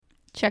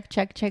Check,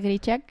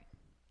 checkity check.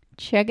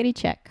 Checkity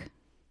check.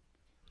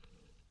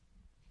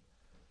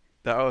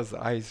 That was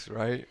ice,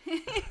 right?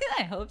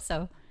 I hope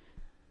so.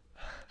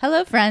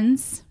 Hello,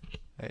 friends.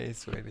 Hey,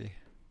 sweetie.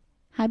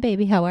 Hi,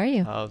 baby. How are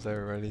you? How's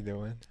everybody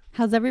doing?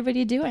 How's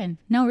everybody doing?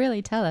 No,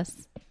 really, tell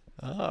us.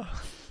 Oh.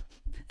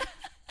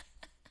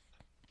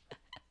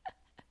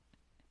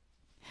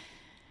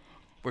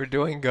 We're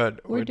doing good.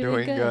 We're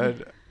doing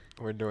good.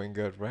 We're doing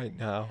good right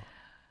now.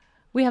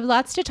 We have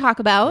lots to talk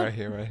about. Right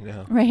here, right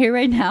now. Right here,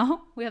 right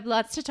now. We have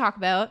lots to talk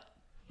about.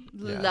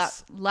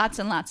 Yes. Lots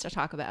and lots to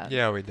talk about.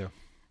 Yeah, we do.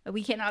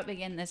 We cannot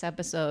begin this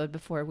episode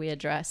before we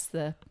address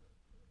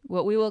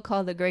what we will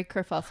call the great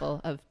kerfuffle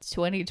of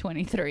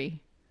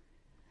 2023.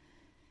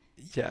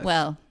 Yes.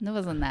 Well, it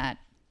wasn't that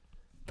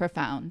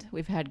profound.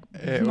 We've had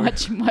It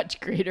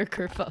much greater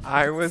kerfuffles.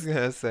 I was going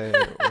to say.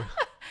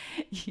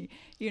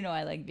 You know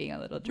I like being a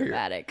little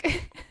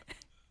dramatic.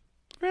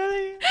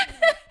 Really?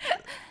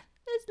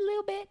 Just a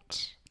little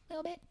bit.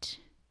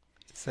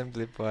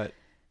 Simply put,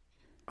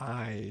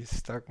 I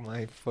stuck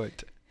my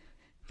foot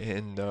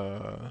in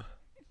the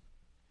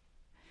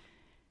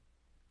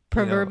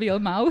Proverbial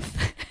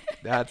mouth.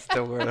 That's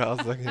the word I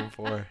was looking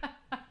for.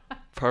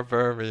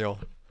 Proverbial.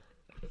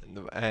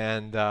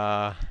 And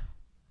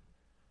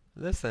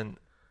listen,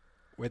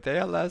 with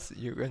ALS,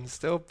 you can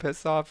still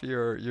piss off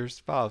your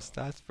spouse.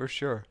 That's for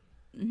sure.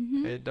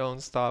 Mm-hmm. It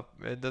doesn't stop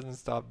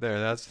there.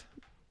 That's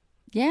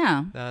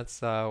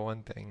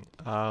one thing.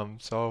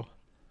 So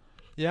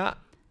yeah,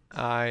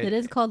 it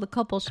is called the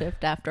couple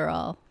shift after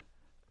all.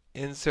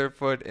 Insert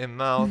foot in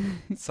mouth.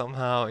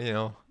 Somehow,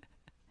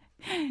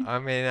 I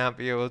may not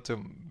be able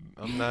to.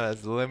 I'm not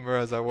as limber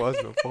as I was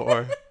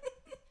before,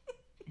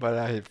 but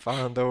I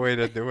found a way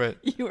to do it.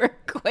 You were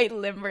quite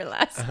limber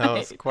last night. I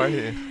was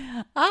quite.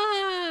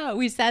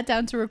 We sat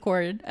down to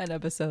record an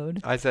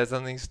episode. I said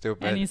something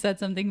stupid. And you said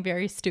something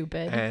very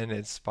stupid. And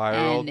it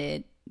spiraled. And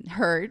it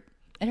hurt.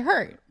 It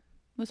hurt. It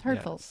was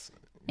hurtful.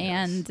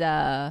 Yes.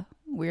 And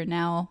we're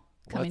now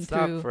coming through.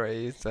 What's that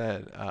phrase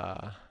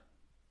that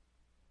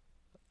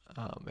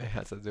it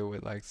has to do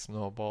with like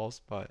snowballs,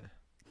 but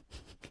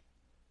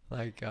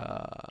like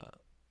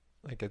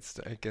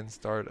it can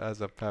start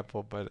as a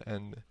pebble, but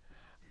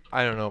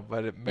I don't know,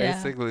 but it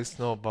basically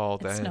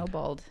snowballed. It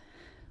snowballed.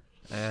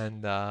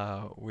 And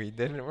we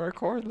didn't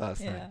record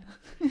last night.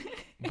 Yeah.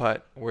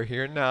 But we're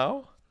here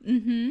now.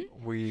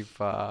 Mm-hmm.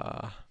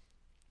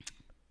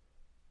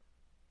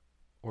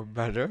 We're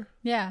better.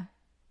 Yeah.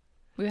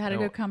 We had a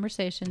good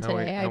conversation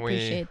today. I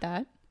appreciate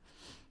that.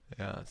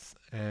 Yes.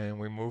 And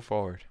we move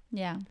forward.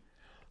 Yeah.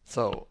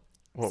 So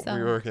what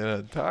we were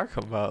going to talk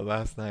about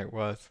last night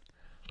was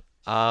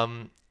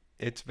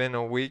it's been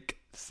a week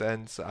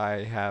since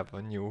I have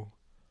a new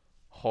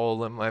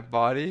hole in my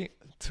body.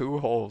 2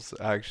 holes,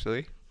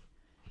 actually.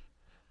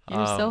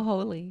 You're so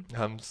holy.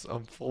 I'm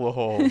full of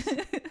holes.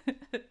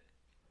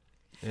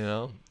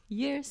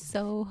 You're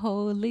so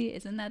holy.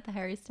 Isn't that the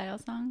Harry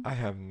Styles song? I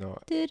have no.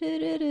 I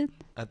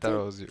thought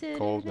it was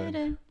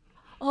Golden.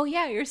 Oh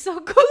yeah, you're so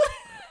cool.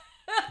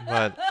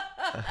 But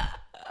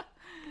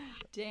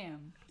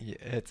damn.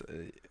 Yeah,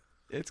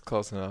 it's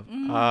close enough.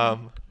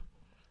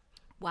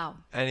 Wow.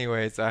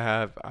 Anyways,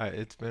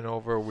 it's been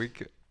over a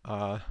week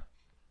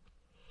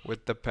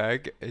with the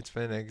peg. It's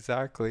been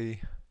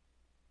exactly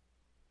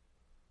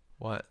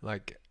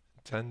like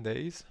 10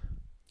 days?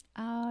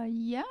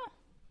 Yeah.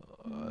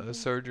 The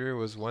surgery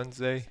was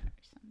Wednesday.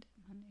 Sunday,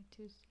 Monday,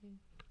 Tuesday.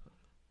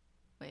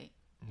 Wait.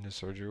 The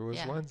surgery was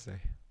Wednesday.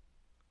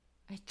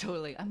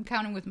 I'm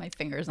counting with my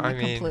fingers and I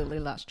completely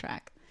lost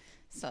track.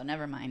 So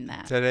never mind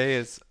that. Today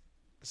is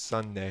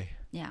Sunday.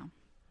 Yeah.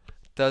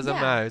 Doesn't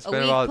matter. It's a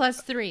been week about plus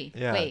 3.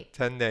 Yeah, Wait.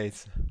 10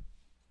 days.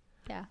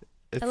 Yeah.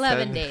 It's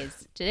 11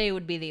 days. Today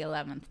would be the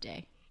 11th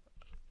day.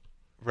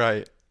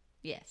 Right.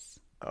 Yes.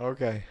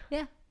 Okay.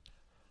 Yeah.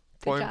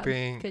 Point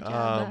being, Good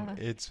job.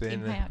 it's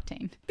Team been High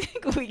Octane.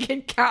 We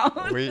can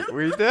count. we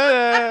did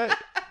it.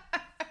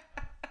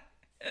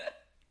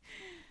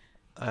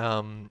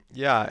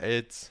 Yeah,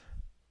 it's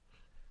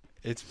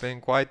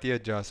been quite the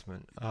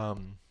adjustment.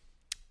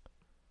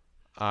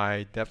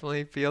 I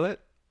definitely feel it.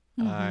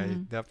 Mm-hmm. I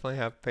definitely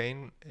have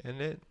pain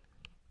in it.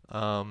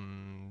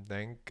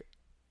 Think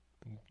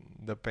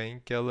the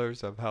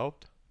painkillers have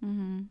helped.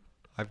 Mm-hmm.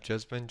 I've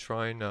just been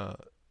trying to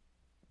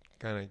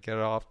kind of get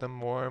off them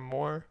more and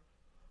more.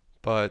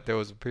 But there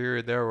was a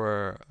period there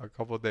where a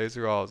couple of days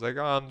ago I was like,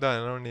 oh, I'm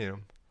done. I don't need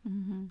them.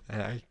 Mm-hmm.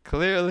 And I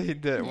clearly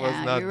was not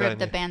done. Yeah, you ripped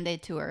the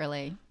Band-Aid too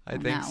early. I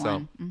think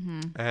so.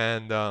 Mm-hmm.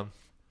 And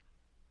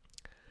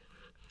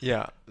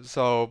yeah,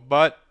 so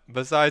but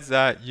besides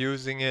that,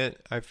 using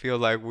it, I feel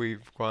like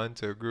we've gone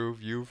to a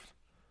groove. You've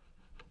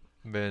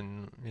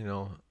been,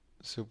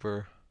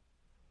 super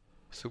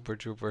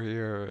trooper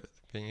here,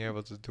 being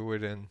able to do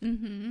it and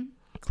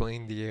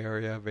clean the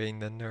area,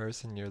 being the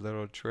nurse and your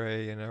little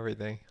tray and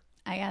everything.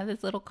 I got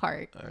this little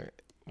cart.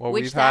 Well,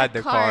 which we've had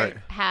the cart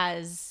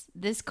cart.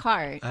 This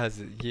cart has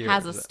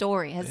a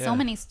story. Has so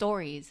many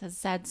stories.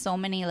 Has had so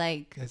many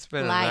It's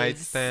been lives. A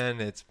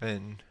nightstand. It's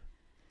been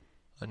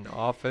an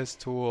office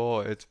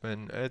tool. It's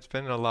been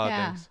a lot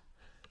of things.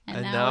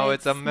 And now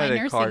it's a my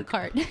nursing Medicart.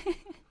 cart.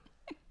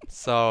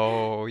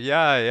 So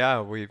yeah,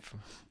 we're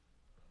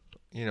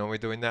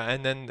doing that,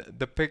 and then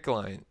the PICC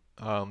line.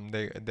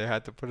 They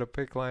had to put a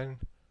PICC line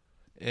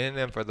in,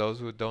 and for those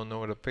who don't know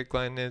what a PICC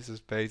line is, it's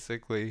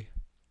basically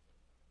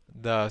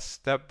the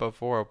step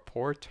before a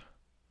port,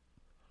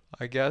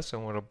 I guess.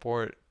 And with a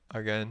port,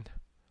 again,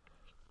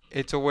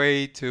 it's a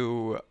way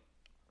to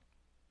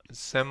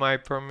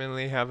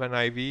semi-permanently have an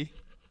IV.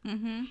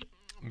 Mm-hmm.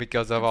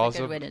 Because That's I've a also,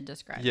 good way to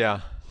describe it.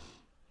 yeah,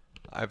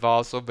 I've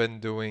also been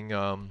doing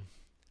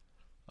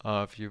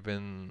if you've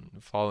been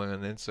following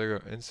on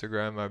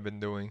Instagram, I've been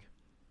doing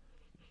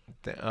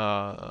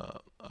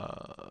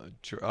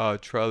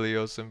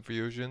Trellios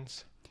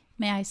infusions.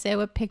 May I say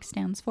what PICC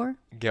stands for?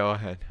 Go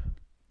ahead.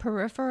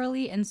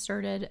 Peripherally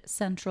inserted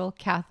central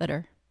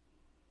catheter.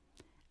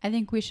 I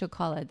think we should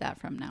call it that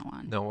from now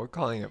on. No, we're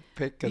calling it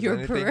PICC because Your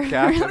anything peripherally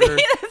catheter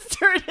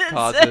inserted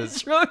causes.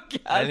 central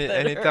catheter.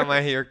 Anytime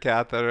I hear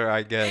catheter,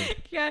 I get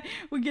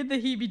we get the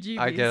heebie-jeebies.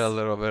 I get a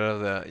little bit of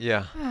the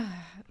yeah.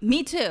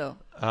 Me too.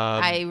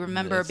 I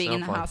remember it's being no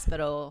in the fun.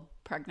 hospital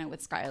pregnant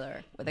with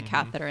Skylar with a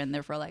catheter in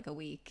there for like a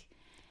week.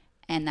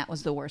 And that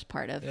was the worst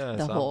part of Yeah,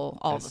 the it's whole, not-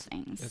 all it's- the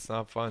things. It's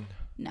not fun.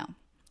 No.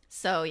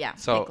 So yeah,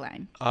 So, PICC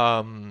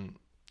line.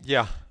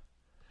 Yeah.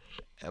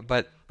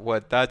 But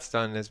what that's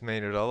done is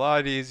made it a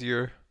lot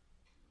easier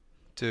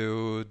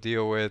to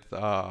deal with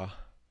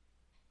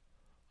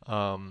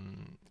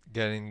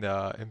getting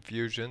the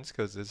infusions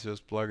because it's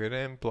just plug it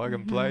in, plug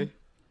and play,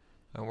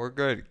 and we're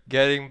good.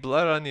 Getting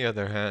blood, on the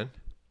other hand,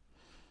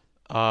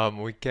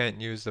 we can't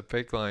use the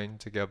PICC line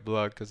to get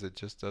blood because it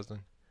just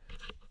doesn't.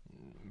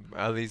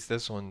 At least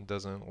this one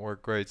doesn't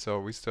work great, so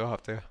we still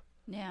have to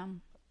Yeah.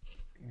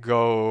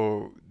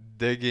 go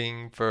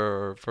digging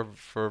for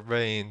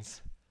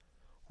veins,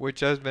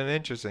 which has been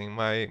interesting.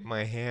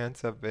 My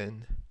hands have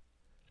been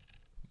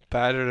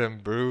battered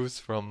and bruised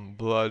from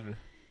blood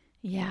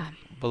Yeah.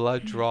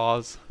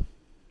 draws.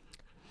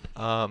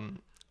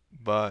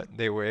 But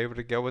they were able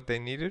to get what they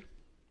needed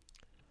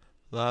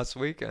last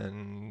week,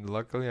 and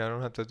luckily I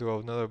don't have to do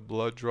another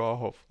blood draw,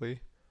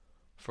 hopefully,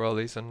 for at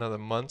least another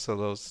month.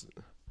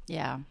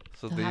 Yeah.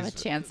 So They'll have a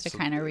these chance to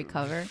kind of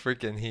recover.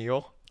 freaking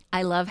heal.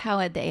 I love how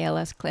at the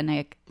ALS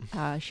clinic,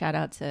 shout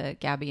out to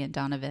Gabby and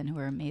Donovan, who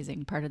are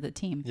amazing, part of the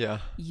team, Yeah.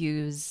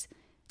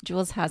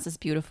 Jules has this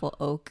beautiful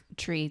oak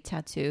tree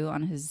tattoo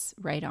on his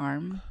right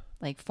arm,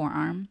 like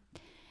forearm,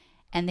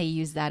 and they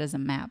use that as a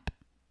map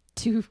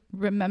to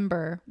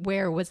remember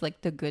where was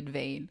like the good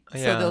vein. So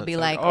Yeah, they'll be it's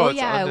like, oh, oh it's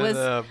yeah, it under was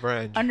the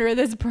branch. under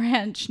this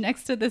branch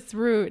next to this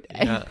root.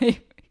 Yeah.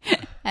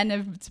 And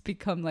it's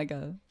become like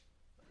A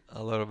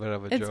little bit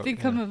of a it's joke.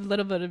 become a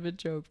little bit of a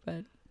joke,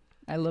 but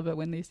I love it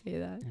when they say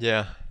that.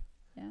 Yeah.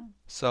 Yeah.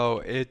 So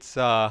it's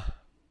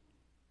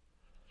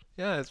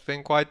it's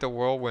been quite the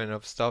whirlwind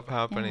of stuff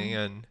happening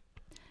and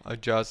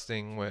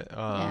adjusting with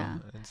Yeah.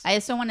 and I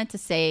also wanted to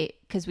say,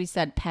 because we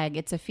said PEG,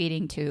 it's a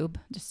feeding tube,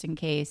 just in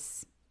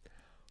case.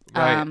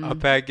 right. A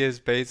PEG is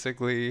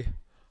basically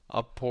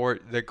a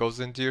port that goes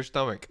into your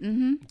stomach.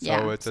 Mm-hmm. So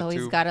Yeah. it's a So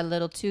he's tube. got a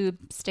little tube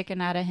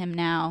sticking out of him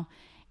now.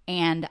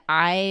 And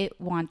I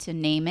want to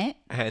name it.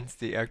 Hence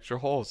the extra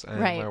holes. And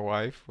Right. my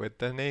wife with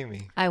the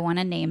naming. I want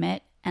to name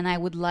it. And I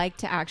would like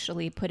to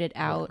actually put it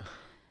out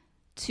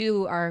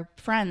to our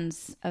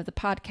friends of the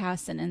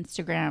podcast and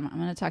Instagram. I'm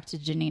going to talk to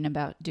Janine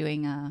about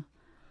doing a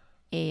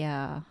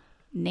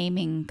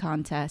naming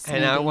contest.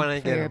 And I maybe want to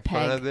for get your in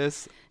front peg. of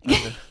this.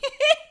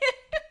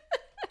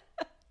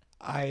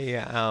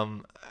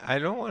 I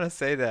don't want to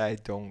say that I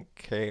don't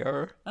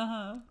care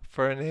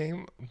for a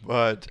name,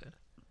 but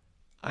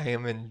I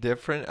am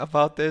indifferent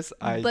about this.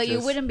 But you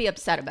wouldn't be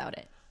upset about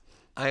it.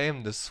 I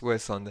am the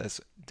Swiss on this.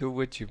 Do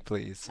what you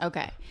please.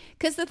 Okay.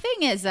 Because the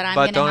thing is that I'm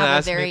But going don't to have a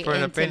ask very me for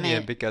an opinion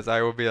intimate... because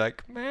I will be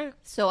like, meh.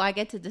 So I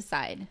get to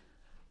decide.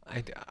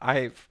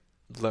 I've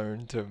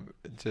learned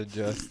to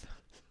just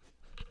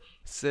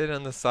sit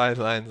on the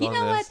sidelines You on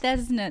know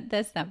this.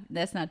 what?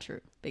 That's not true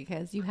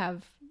because you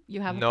have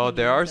No,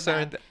 there are opinions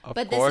certain. about- Of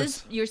But course, this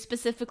is you're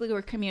specifically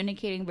we're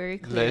communicating very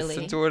clearly,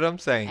 listen to what I'm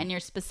saying. and you're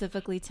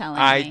specifically telling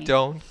I me.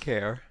 don't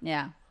care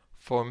Yeah.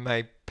 for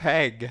my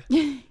peg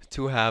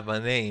to have a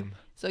name.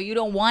 So you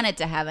don't want it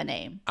to have a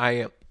name. I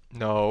am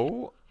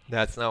no.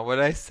 That's not what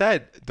I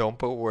said. Don't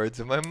put words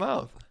in my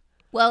mouth.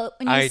 Well,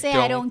 when you I say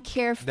I don't- don't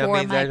care that for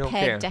means my I don't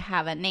peg care. to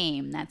have a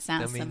name, that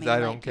sounds That to means me I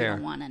like don't you care.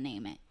 don't want to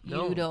name it.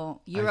 No, You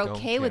don't. You're I don't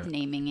okay with care.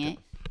 naming it.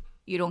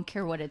 You don't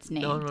care what it's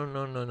named.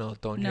 No.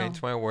 Don't No.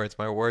 change my words.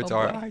 My words Oh,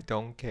 are boy. I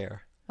don't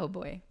care. Oh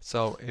boy.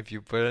 So if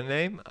you put a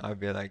name, I'd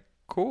be like,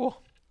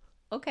 cool.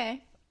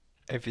 Okay.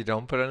 If you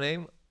don't put a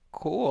name,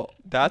 cool.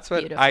 That's what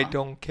Beautiful. I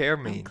don't care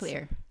means. I'm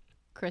clear.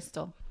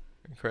 Crystal.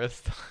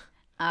 Chris,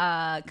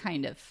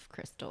 Kind of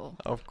Crystal.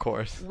 of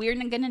course. We're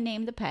gonna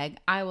name the peg.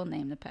 I will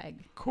name the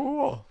peg.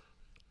 Cool.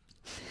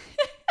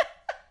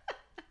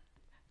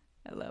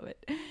 I love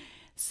it.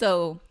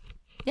 So,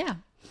 yeah.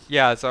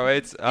 Yeah, so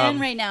it's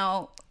And right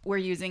now we're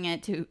using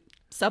it to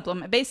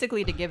supplement,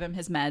 basically to give him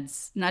his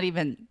meds, not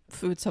even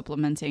food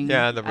supplementing.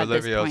 Yeah, the at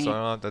this Relivio, point. so I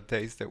don't have to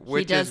taste it, He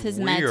which does is his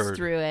weird. meds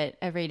through it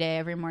every day,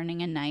 every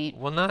morning and night.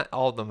 Well, not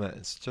all the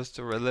meds, just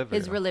the Relivio.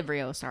 His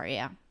Relivrio, sorry,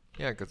 yeah.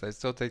 Yeah, because I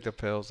still take the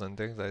pills and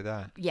things like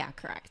that. Yeah,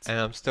 correct. And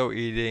I'm still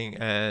eating,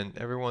 and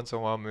every once in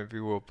a while, maybe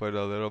we'll put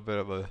a little bit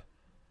of a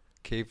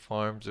Cape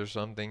Farms or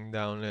something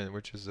down in,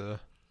 which is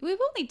We've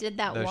only did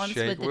that the once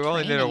shake. with the We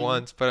only did it training,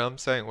 once, but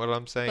what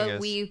I'm saying but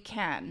is we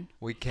can.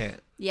 we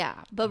can't. Yeah,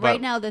 but But-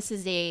 right now this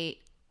is a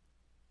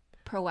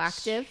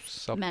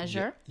proactive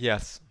measure.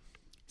 Yes.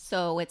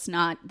 So it's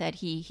not that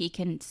he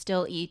can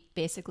still eat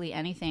basically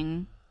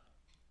anything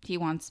he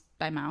wants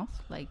by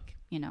mouth, like,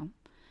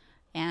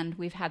 and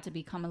we've had to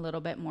become a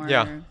little bit more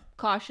Yeah.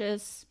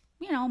 cautious,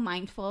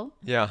 mindful.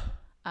 Yeah.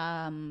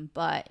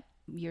 But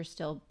you're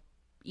still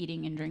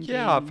eating and drinking.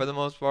 Yeah, for the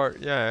most part,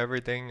 yeah,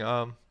 everything.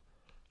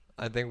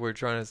 I think we're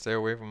trying to stay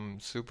away from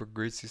super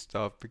greasy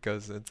stuff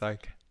because it's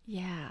like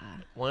Yeah.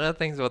 one of the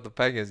things about the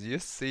peg is you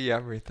see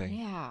everything.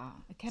 Yeah.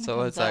 It kind of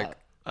So it's like,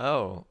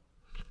 oh,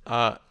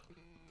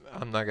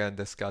 I'm not gonna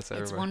discuss it.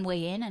 it's one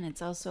way in and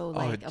it's also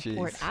like a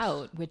port jeez.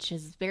 out, which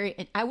is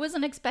I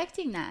wasn't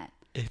expecting that.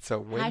 It's a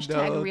window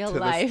Hashtag real to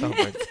life. the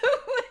stomach, It's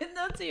a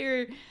window to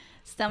your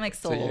stomach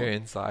soul. to your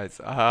insides.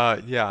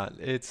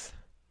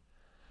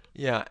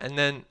 Yeah, and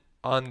then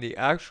on the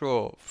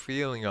actual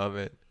feeling of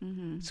it,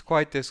 Mm-hmm. it's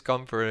quite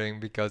discomforting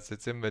because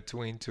it's in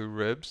between two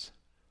ribs.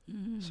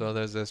 Mm-hmm. So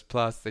there's this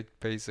plastic,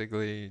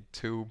 basically,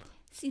 tube.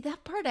 See,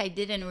 that part I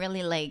didn't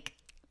really like.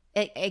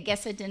 I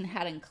guess it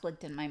hadn't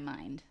clicked in my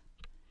mind.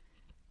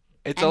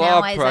 It's And a now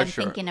lot of as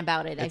pressure. I'm thinking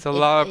about it, It's a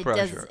lot of it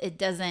pressure. it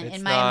doesn't. It's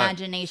in my not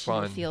imagination,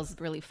 fun. it feels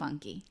really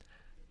funky.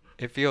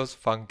 It feels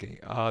funky.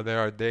 There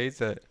are days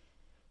that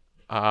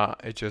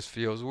it just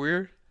feels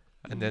weird,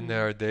 and then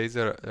there are days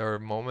there are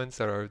moments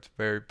that are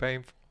very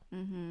painful.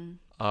 Mm-hmm.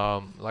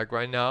 Like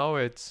right now,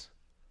 it's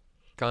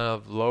kind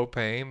of low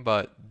pain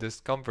but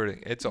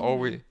discomforting. It's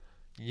always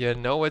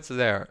it's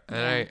there,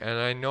 and Yeah.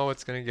 I know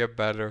it's gonna get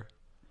better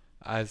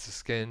as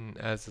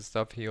the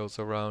stuff heals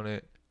around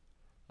it.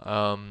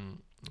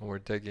 We're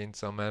taking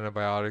some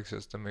antibiotics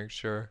just to make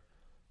sure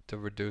to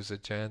reduce the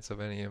chance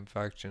of any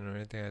infection or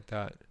anything like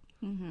that.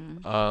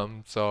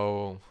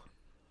 Mm-hmm.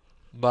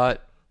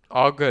 But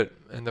all good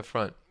in the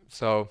front.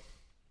 So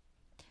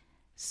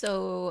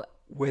So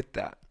with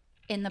that,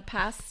 in the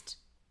past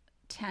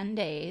 10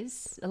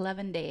 days,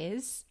 11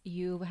 days,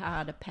 you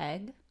had a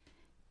peg.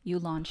 You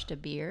launched a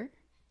beer.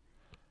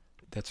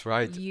 that's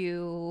right.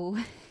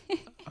 You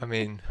I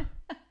mean,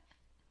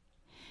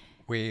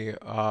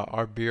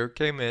 our beer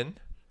came in.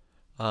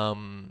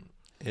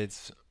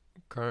 It's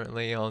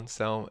currently on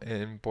sale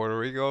in Puerto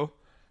Rico,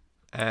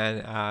 and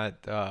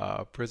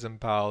at Prison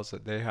Pals,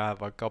 they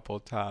have a couple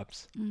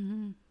taps.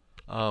 Mhm.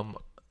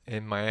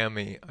 In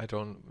Miami, I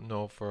don't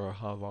know for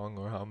how long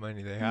or how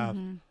many they have,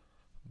 Mhm.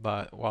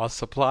 but while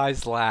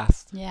supplies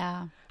last,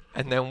 Yeah.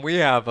 and then we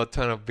have a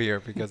ton of beer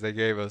because they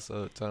gave us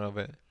a ton of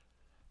it,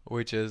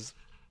 which is,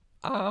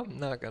 I'm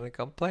not gonna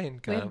complain, We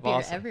kind have of beer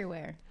awesome.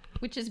 everywhere,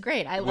 which is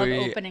great. I love We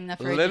opening the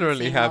fridge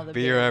literally and seeing all have the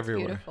beer It's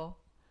everywhere. beautiful.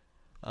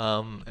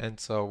 And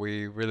so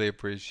we really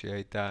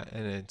appreciate that,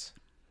 and it's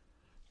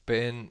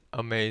been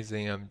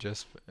amazing.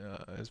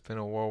 It's been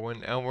a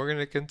whirlwind, and we're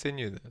gonna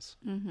continue this.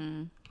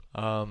 Mm-hmm.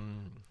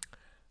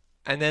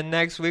 And then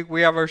next week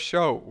we have our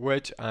show,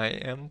 which I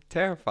am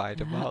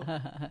terrified about.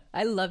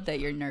 I love that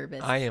you're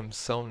nervous. I am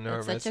so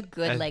nervous. It's such a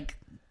good and,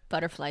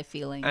 butterfly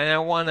feeling. and I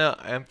wanna,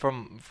 and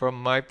from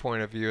my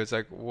point of view, it's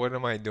like, what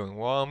am I doing?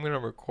 Well, I'm gonna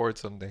record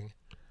something,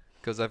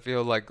 because I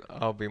feel like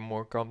I'll be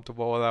more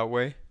comfortable that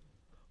way.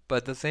 But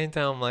at the same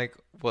time, I'm like,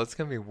 well, it's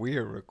gonna be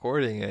weird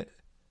recording it.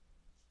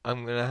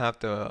 I'm gonna have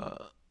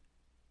to.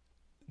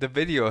 The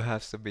video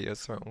has to be a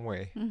certain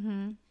way,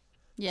 Mm-hmm.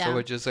 Yeah. so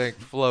it just like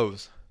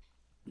flows.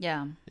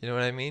 Yeah. You know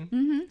what I mean?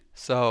 Mm-hmm.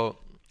 So,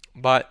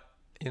 but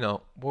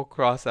we'll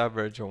cross that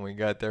bridge when we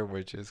get there,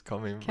 which is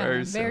coming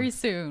very soon. Very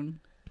soon.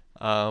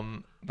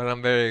 But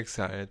I'm very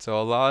excited.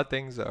 So a lot of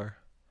things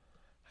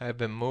have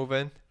been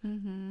moving,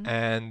 Mm-hmm.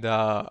 and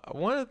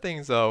one of the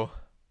things though,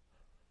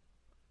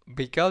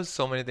 because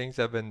so many things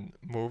have been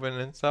moving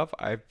and stuff,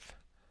 I've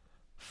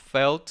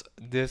felt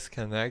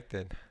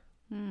disconnected.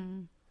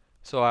 Mm.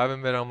 So I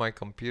haven't been on my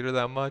computer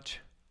that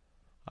much.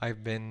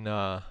 I've been,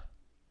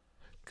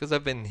 because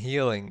I've been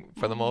healing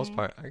for the most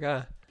part. I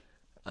got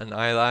an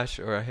eyelash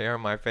or a hair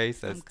on my face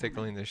that's I'm coming.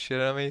 tickling the shit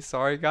out of me.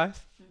 Sorry,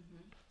 guys.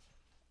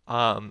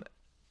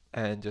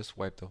 And just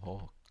wipe the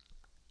whole.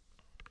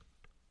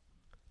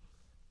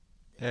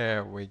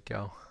 There we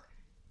go.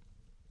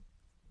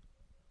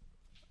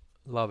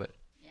 Love it.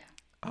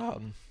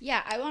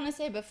 Yeah, I want to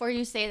say before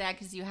you say that,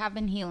 because you have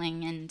been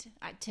healing, and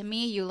to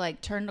me, you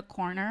turned a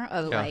corner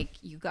of Yeah.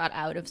 you got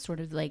out of sort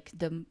of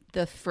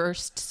the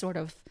first sort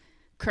of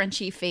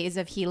crunchy phase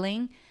of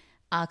healing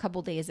a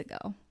couple days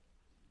ago,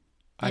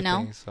 I know?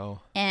 think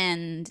so.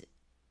 and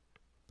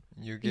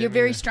You're you're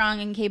very strong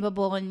and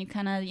capable, and you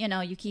kind of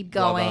you keep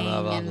Blah, blah, going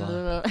blah, blah, and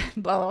blah.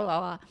 blah blah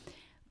blah.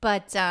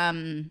 But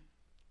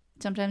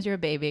Sometimes you're a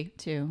baby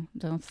too.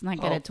 Let's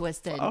not get it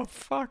twisted. Oh,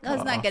 fuck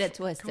Let's not off. get it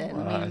twisted.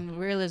 Come I mean,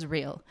 real is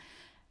real.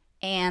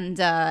 And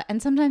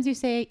sometimes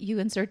you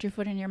insert your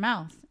foot in your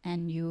mouth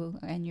and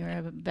you're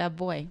a bad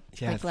boy,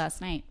 Yes. like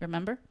last night,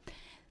 remember?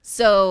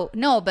 So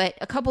no, but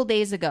a couple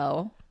days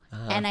ago,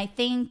 and I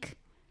think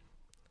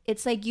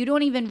it's like you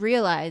don't even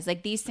realize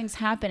like these things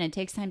happen. It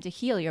takes time to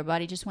heal. Your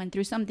body just went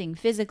through something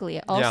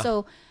physically.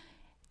 Also,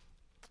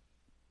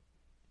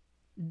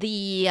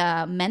 the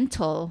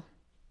mental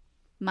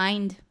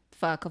mind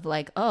fuck of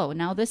like, oh,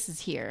 now this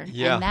is here,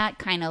 and that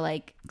kind of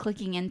like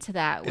clicking into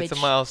that, which It's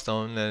a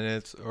milestone,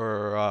 and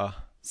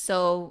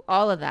so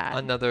all of that.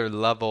 another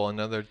level,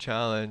 another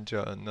challenge,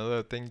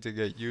 another thing to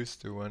get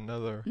used to,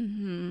 another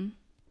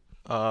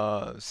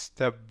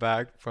step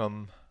back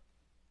from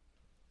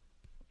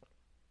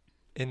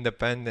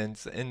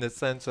independence in the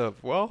sense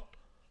of, well,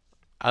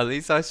 at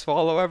least I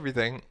swallow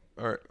everything.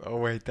 Or, oh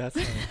wait, that's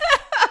not.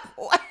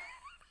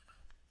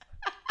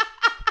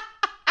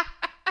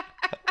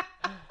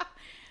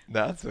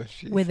 That's what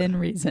she Within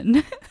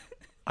reason.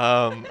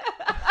 said.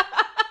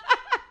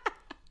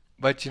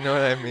 But you know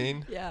what I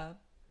mean? Yeah.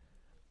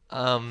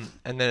 And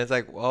then it's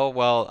like,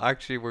 well,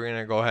 actually, we're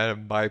gonna go ahead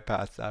and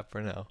bypass that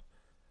for now.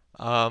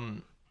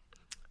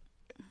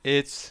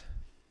 It's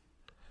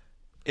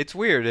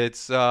weird. And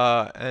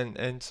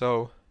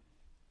so,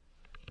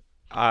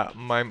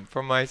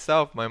 for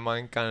myself, my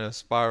mind kind of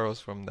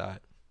spirals from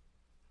that.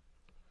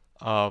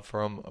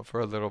 For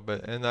a little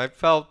bit, and I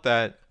felt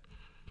that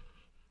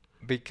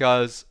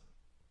because,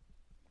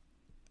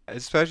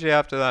 especially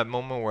after that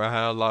moment where I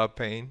had a lot of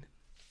pain,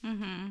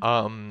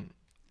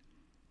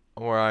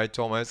 where I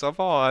told myself,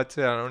 "Oh, that's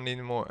it. I don't need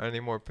any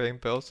more pain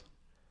pills,"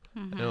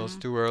 and it was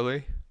too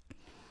early.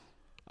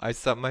 I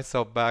set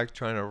myself back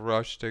trying to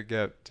rush to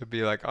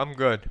be like, I'm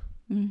good,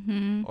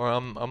 or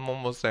I'm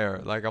almost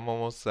there, like I'm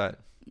almost set.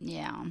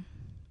 Yeah.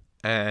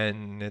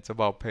 And it's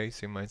about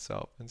pacing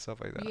myself and stuff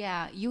like that.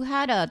 Yeah. You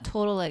had a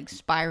total like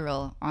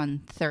spiral on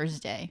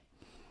Thursday.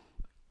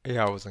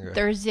 Yeah, I wasn't good.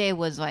 Thursday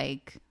was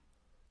like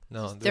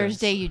No,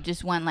 Thursday. You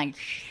just went like,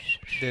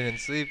 didn't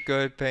sleep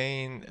good,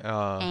 pain,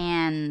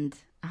 and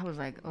I was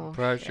like, oh,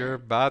 pressure,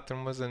 shit.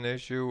 bathroom was an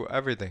issue,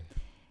 everything.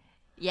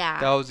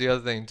 Yeah. That was the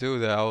other thing too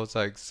that I was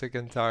like sick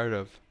and tired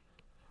of,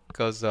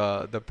 because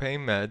the pain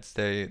meds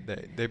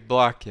they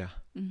block you.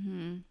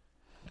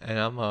 And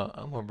I'm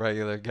a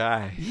regular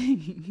guy,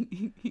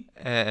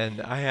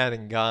 and I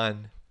hadn't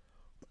gone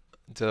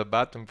to the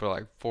bathroom for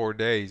like 4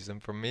 days,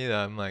 and for me,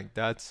 I'm like,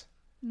 that's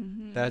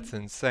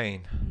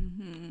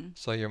insane.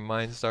 So your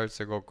mind starts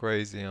to go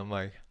crazy. I'm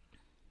like,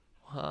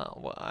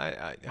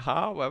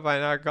 how have I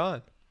not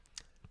gone?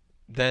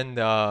 Then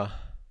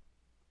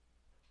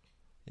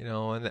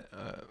and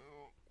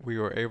we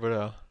were able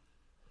to.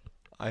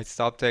 I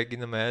stopped taking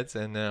the meds,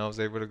 and then I was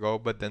able to go.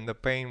 But then the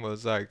pain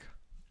was like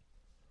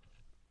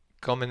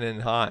coming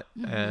in hot,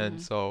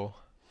 and so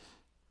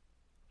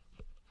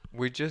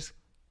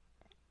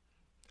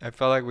I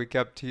felt like we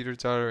kept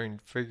teeter-tottering,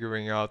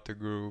 figuring out the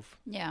groove.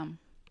 Yeah.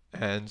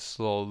 And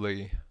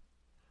slowly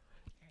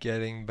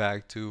getting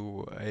back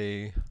to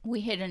a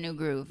We hit a new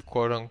groove.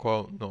 quote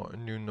unquote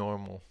new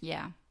normal.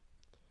 Yeah.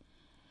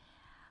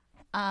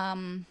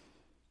 I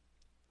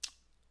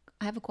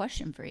have a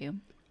question for you.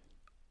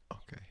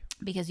 Okay.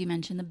 Because you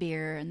mentioned the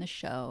beer and the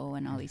show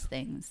and all these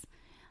things.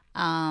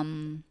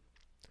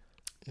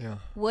 Yeah.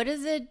 What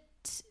does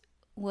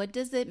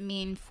it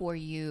mean for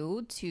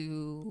you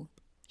to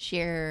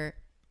share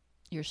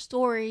your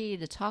story,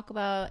 to talk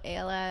about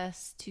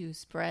ALS, to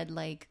spread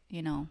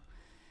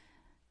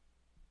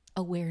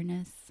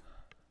awareness?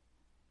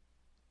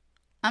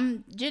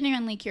 I'm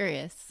genuinely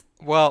curious.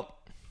 Well,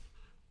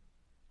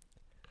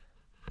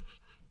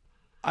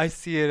 I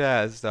see it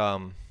as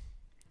the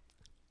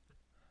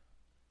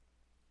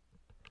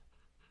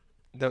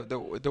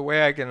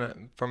way I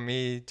can, for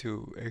me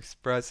to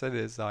express it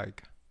is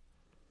like,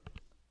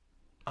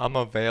 I'm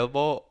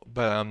available,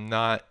 but I'm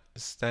not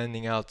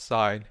standing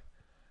outside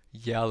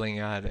yelling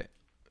at it,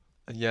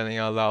 yelling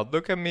out loud,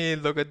 look at me,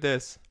 look at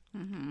this.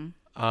 But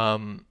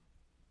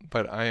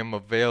I am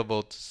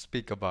available to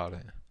speak about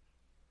it.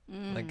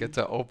 Like it's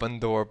an open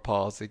door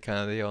policy kind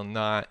of deal,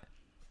 not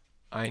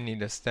I need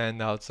to stand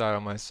outside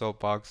on my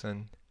soapbox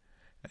and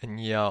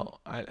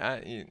yell.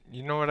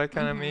 You know what I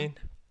kind of mean?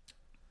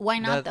 Why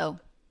not though?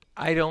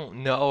 I don't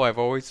know. I've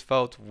always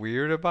felt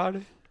weird about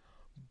it.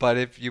 But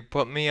if you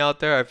put me out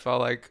there, I felt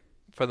like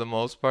for the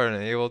most part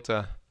I'm able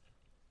to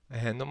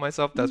handle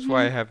myself. That's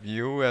why I have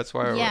you. That's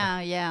why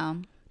Yeah.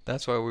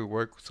 That's why we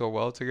work so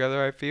well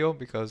together, I feel,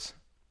 because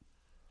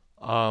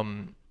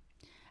I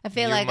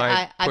feel you like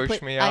might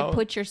push me out. I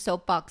put your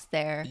soapbox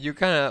there. You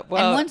kind of,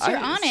 well, once you're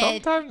on it-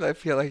 sometimes I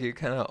feel like you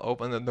kind of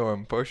open the door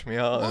and push me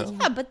out. Well,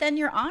 yeah, but then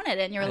you're on it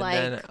and you're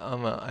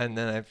and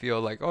then I feel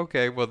like,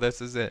 okay, well,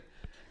 this is it.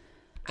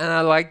 And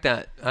I like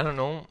that. I don't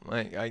know.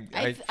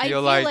 I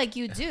feel like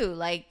you do.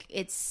 Like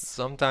it's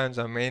sometimes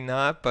I may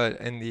not,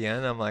 but in the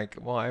end, I'm like,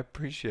 well, I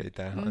appreciate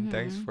that, hon.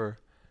 Thanks for,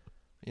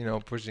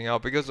 pushing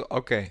out. Because,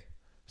 okay,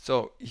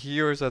 so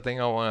here's the thing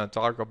I want to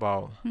talk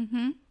about.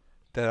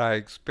 that I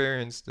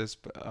experienced this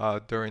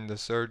during the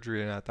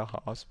surgery and at the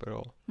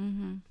hospital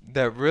Mm-hmm.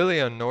 that really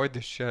annoyed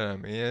the shit out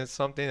of me. And it's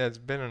something that's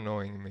been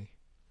annoying me.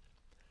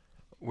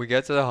 We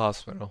get to the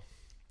hospital.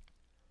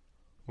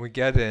 We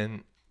get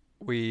in.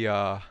 We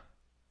the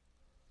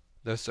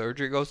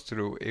surgery goes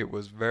through. It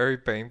was very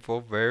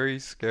painful, very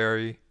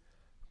scary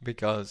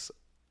because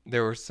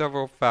there were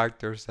several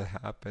factors that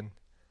happened.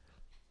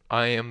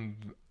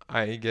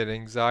 I get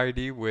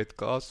anxiety with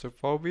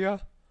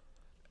claustrophobia,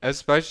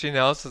 especially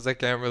now since I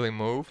can't really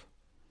move.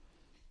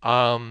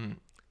 Um,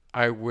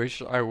 I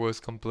wish I was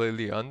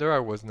completely under. I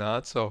was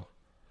not, so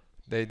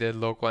they did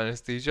local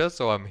anesthesia,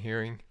 so I'm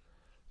hearing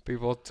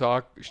people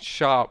talk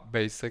shop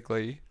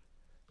basically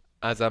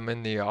as I'm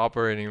in the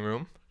operating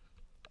room.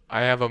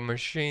 I have a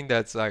machine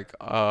that's like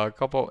a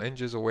couple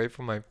inches away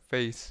from my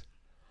face,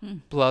 Hmm.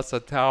 plus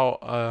a towel,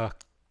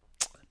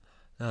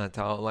 not a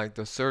towel, like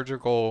the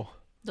surgical,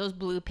 Those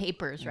blue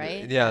papers,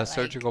 right? yeah, They're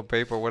surgical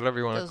paper, whatever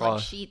you want to those call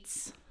like it.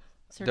 sheets.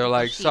 They're Surgical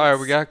like, sorry,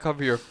 we sheets. gotta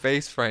cover your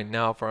face right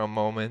now for a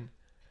moment.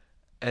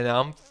 And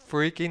I'm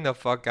freaking the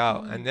fuck Oh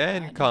out. my And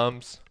then God.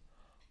 comes,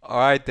 all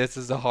right, this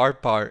is the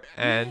hard part.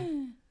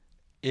 And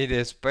it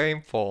is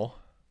painful.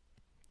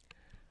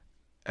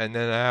 And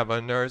then I have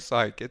a nurse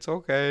like, it's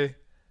okay,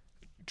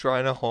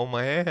 trying to hold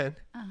my hand.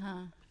 Uh-huh.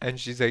 And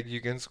she's like, you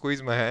can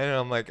squeeze my hand. And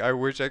I'm like, I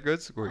wish I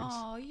could squeeze.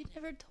 Oh, you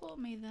never told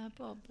me that,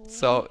 Bubble.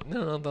 So,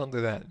 no, don't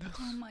do that.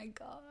 Oh my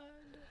God.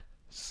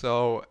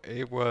 So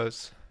it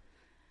was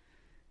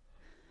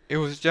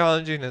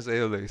challenging to say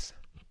the least.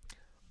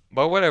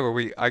 But whatever,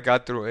 I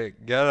got through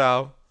it. Get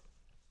out,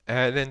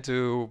 head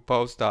into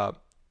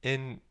post-op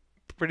in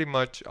pretty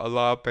much a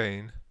lot of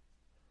pain.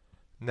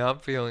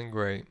 Not feeling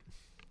great.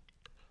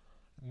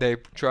 They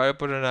try to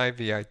put an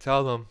IV. I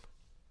tell them,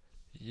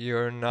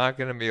 you're not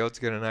going to be able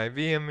to get an IV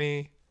in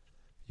me.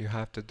 You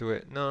have to do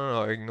it.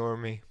 No, ignore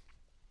me.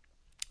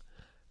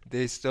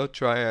 They still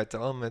try. I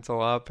tell them it's a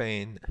lot of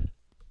pain.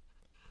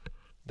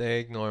 They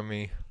ignore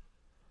me.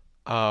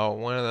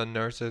 One of the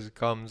nurses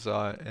comes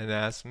and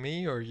asks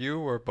me or you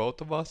or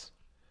both of us.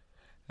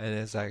 And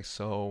it's like,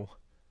 so,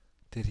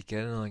 did he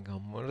get in like a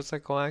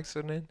motorcycle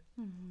accident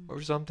Mm-hmm.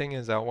 or something?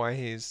 Is that why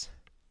he's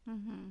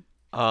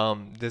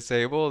Mm-hmm.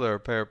 disabled or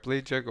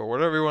paraplegic or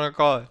whatever you want to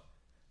call it?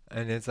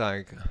 And it's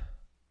like,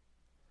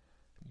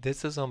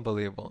 this is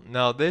unbelievable.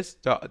 Now this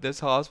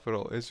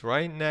hospital is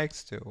right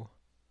next to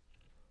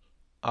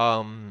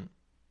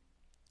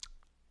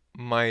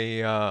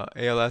my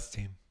ALS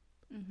team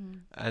Mm-hmm.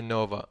 at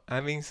Nova.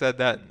 Having said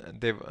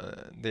that,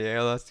 the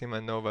ALS team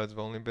at Nova has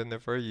only been there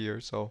for a year,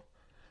 so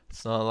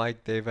it's not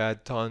like they've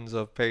had tons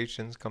of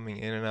patients coming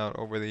in and out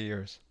over the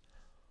years.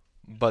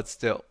 But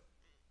still,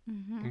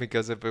 Mm-hmm.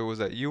 because if it was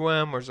at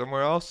UM or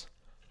somewhere else,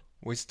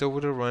 we still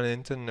would have run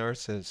into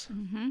nurses.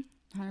 Mm-hmm.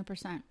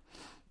 100%.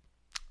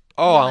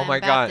 Oh my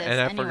God! Baptist,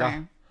 And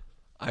anywhere.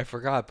 I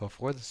forgot.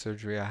 Before the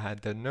surgery, I had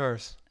the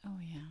nurse. Oh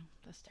yeah,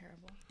 that's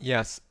terrible.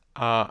 Yes,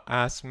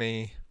 asked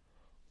me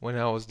when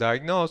I was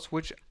diagnosed,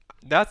 which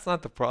that's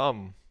not the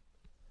problem.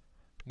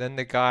 Then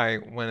the guy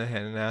went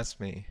ahead and asked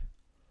me,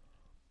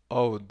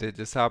 "Oh, did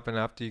this happen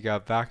after you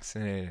got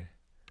vaccinated?"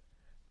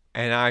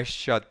 And I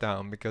shut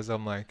down because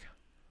I'm like,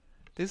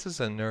 "This is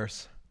a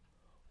nurse.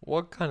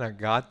 What kind of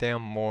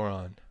goddamn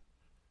moron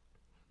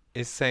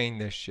is saying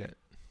this shit?"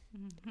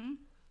 Mm-hmm.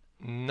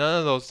 None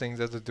of those things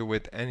has to do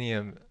with any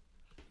of.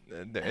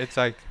 It's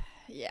like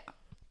Yeah.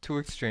 two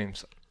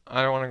extremes.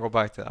 I don't want to go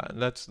back to that.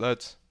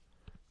 Let's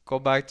go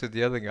back to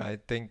the other guy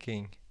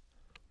thinking,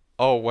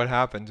 "Oh, what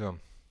happened to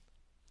him?"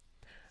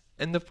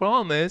 And the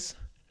problem is,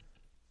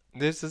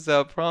 this is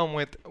a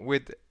problem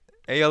with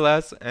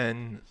ALS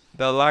and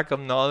the lack of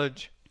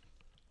knowledge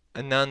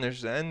and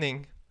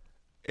understanding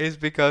is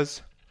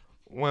because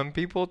when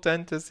people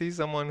tend to see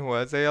someone who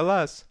has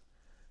ALS,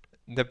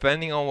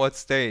 depending on what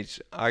stage,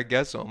 I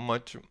guess a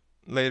much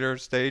later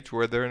stage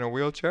where they're in a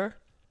wheelchair,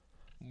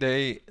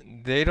 they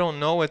don't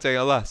know it's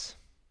ALS.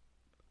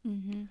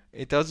 Mm-hmm.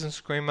 It doesn't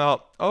scream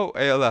out, "Oh,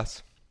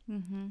 ALS."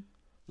 Mm-hmm.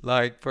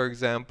 Like for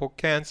example,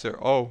 cancer.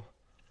 Oh,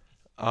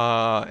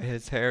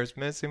 his hair is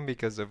missing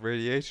because of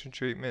radiation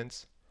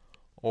treatments,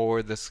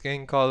 or the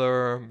skin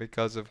color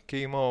because of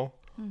chemo,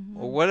 Mm-hmm.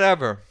 or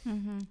whatever.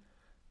 Mm-hmm.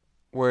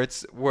 Where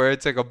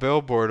it's like a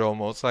billboard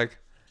almost, like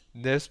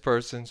this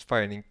person's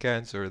fighting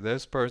cancer,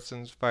 this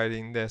person's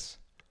fighting this,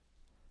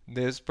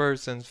 this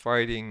person's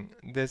fighting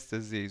this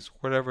disease,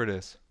 whatever it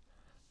is.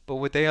 But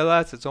with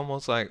ALS, it's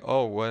almost like,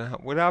 oh,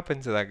 what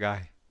happened to that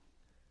guy?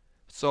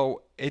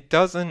 So it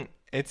doesn't.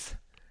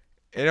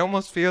 It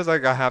almost feels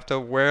like I have to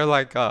wear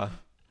like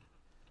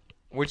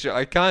which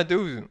I can't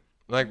do.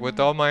 Like with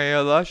all my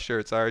ALS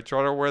shirts, I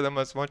try to wear them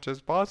as much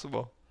as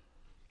possible.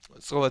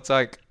 So it's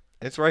like,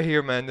 it's right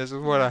here, man. This is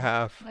what I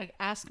have. Like,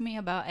 ask me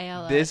about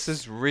ALS. This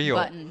is real.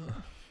 Button.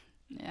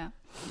 Yeah.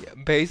 Yeah,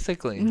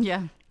 basically,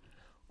 Yeah.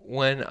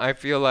 when I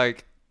feel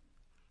like,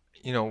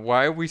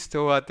 why are we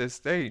still at this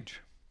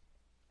stage?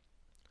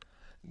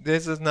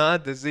 This is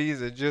not a disease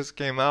that just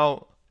came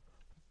out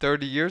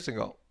 30 years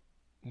ago.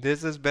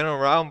 This has been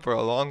around for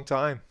a long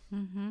time.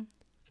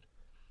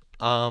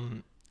 Mm-hmm.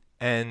 Um,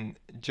 and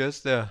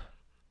just the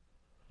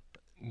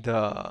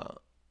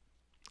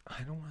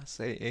I don't want to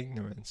say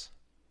ignorance,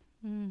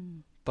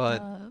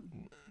 but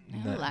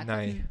No,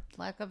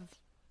 lack of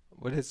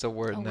what is the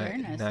word?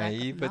 awareness.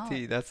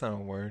 Naivety? That's not a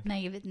word.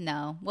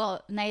 No.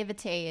 Well,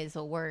 naivete is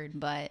a word,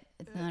 but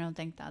I don't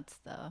think that's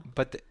the.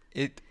 But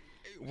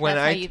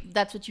when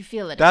that's what you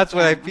feel it. That's is,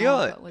 what yeah. I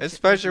feel it.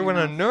 Especially when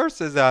a nurse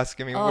is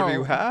asking me, "What do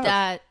you have?"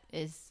 That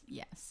is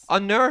yes. A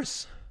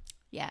nurse.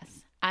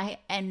 Yes. I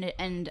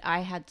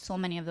had so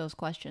many of those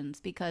questions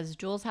because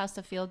Jules has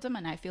to field them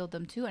and I field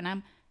them too, and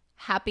I'm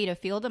happy to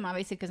field them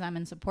obviously because I'm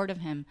in support of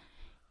him.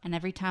 And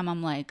every time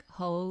I'm like,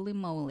 holy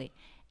moly.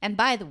 And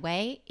by the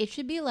way, it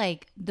should be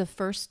like the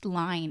first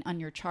line on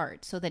your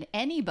chart so that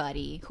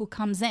anybody who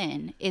comes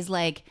in is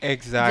like,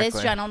 exactly.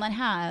 This gentleman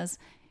has,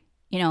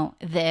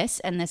 this,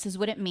 and this is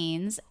what it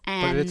means.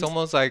 And but it's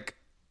almost like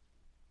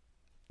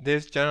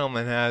this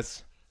gentleman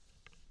has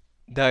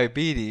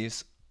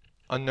diabetes.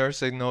 A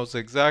nurse knows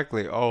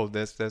exactly,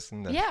 this,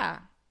 and this. Yeah.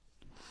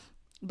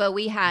 But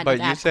we had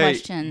that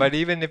question. But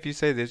even if you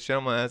say this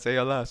gentleman has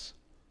ALS,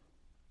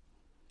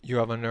 you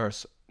have a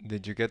nurse.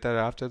 Did you get that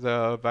after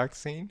the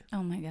vaccine?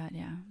 Oh my God,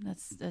 yeah.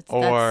 That's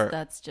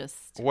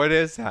just. What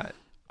is that?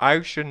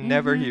 I should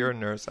never hear a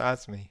nurse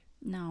ask me.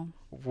 No.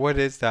 What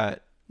is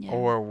that? Yeah.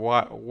 Or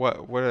what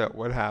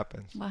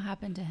happens? What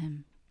happened to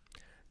him?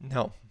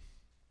 No.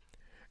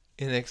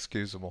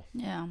 Inexcusable.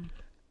 Yeah.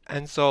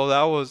 And so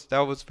that was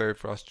very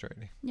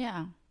frustrating.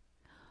 Yeah.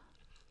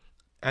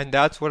 And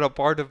that's what a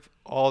part of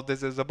all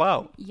this is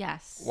about.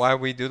 Yes. Why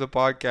we do the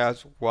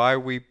podcast, why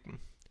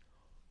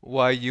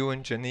you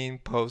and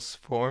Janine post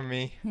for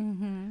me,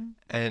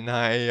 and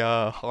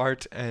I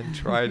heart and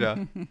try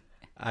to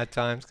at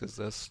times, because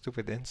the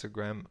stupid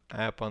Instagram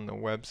app on the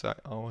website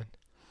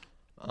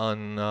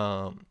on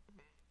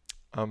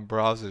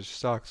browser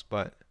sucks,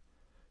 but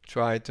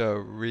try to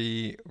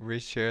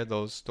reshare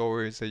those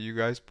stories that you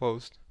guys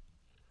post.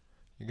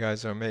 You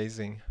guys are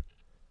amazing.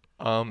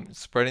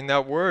 Spreading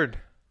that word.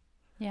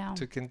 Yeah.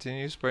 To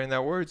continue spreading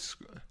that word.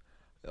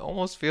 It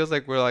almost feels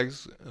like we're like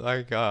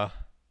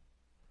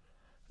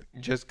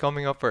just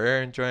coming up for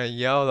air and trying to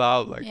yell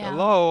out like,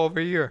 hello over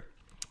here.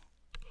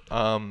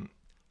 And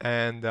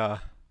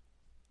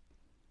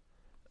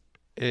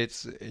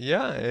it's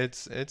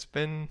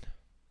been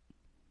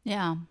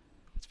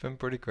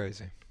pretty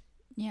crazy.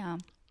 Yeah.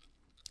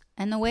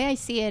 And the way I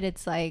see it,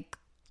 it's like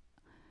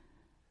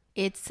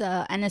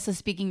and this is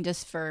speaking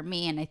just for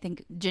me, and I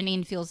think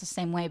Janine feels the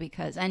same way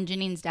and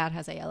Janine's dad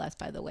has ALS,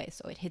 by the way,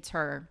 so it hits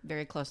her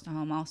very close to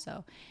home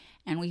also.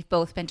 And we've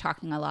both been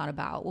talking a lot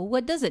about, well,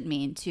 what does it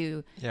mean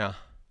to,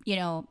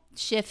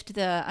 shift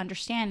the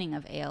understanding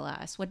of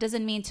ALS? What does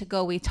it mean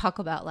to we talk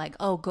about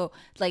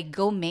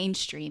go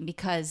mainstream,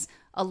 because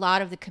a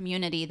lot of the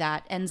community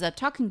that ends up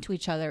talking to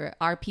each other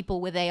are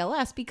people with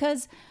ALS,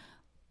 because,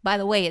 by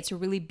the way, it's a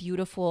really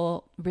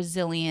beautiful,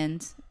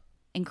 resilient,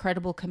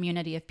 incredible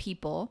community of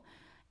people.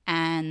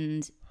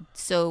 And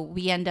so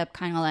we end up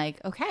kind of like,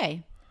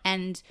 okay.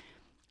 And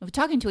we're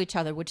talking to each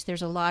other, which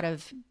there's a lot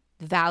of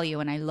value,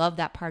 and I love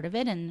that part of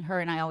it. And her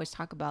and I always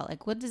talk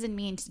about what does it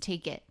mean to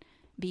take it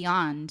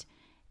beyond?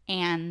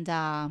 And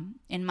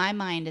in my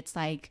mind, it's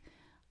like,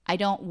 I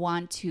don't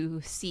want to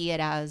see it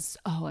as,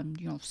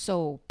 I'm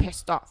so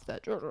pissed off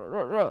that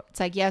it's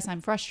like, yes,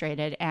 I'm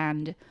frustrated,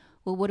 and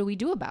well, what do we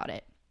do about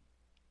it?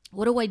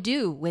 What do I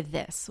do with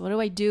this? What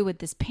do I do with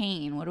this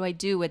pain? What do I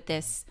do with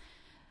this?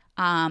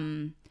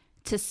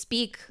 To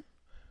speak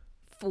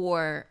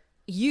for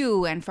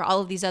you and for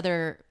all of these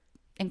other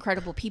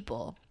incredible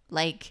people.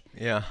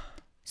 Yeah.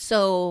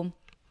 So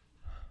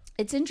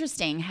it's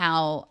interesting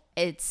how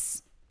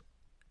it's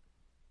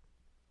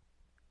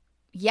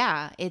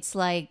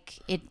like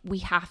we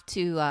have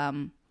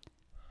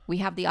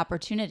the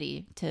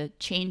opportunity to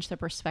change the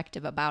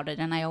perspective about it.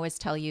 And I always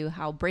tell you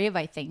how brave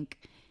I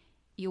think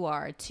you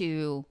are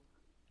to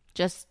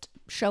just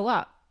show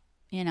up,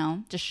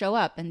 just show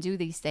up and do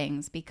these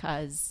things,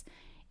 because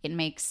it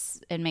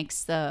makes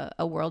a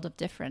world of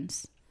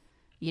difference.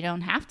 You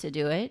don't have to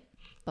do it,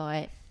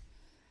 but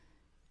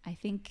I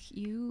think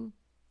you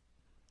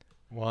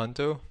want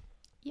to.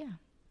 Yeah.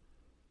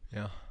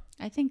 Yeah.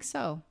 I think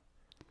so.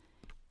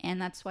 And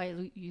that's why,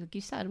 like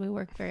you said, we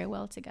work very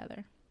well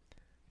together.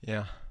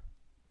 Yeah.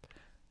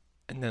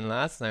 And then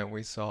last night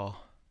we saw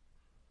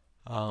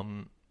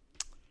on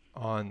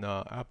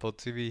Apple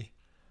TV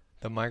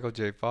the Michael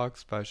J. Fox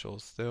special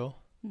still,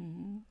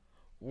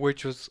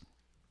 which was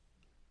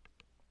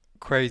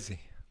crazy.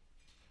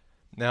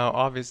 Now,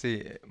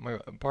 obviously, my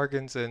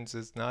Parkinson's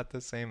is not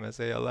the same as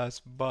ALS,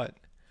 but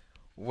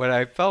what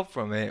I felt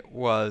from it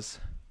was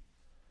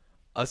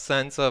a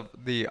sense of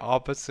the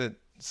opposite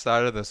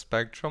side of the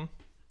spectrum,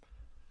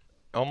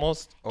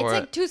 almost. It's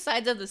like two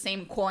sides of the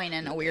same coin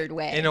in a weird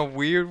way. In a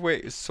weird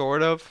way,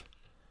 sort of.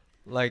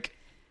 Like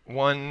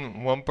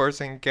one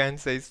person can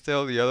stay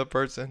still, the other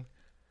person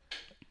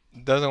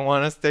doesn't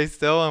want to stay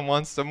still and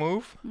wants to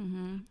move.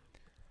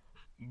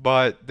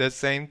 But the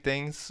same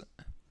things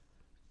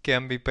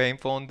can be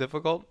painful and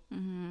difficult.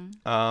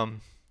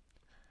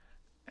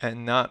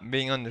 And not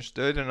being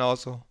understood, and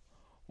also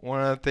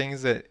one of the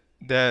things that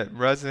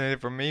resonated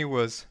for me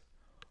was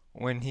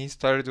when he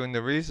started doing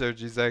the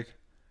research. He's like,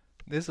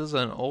 this is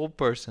an old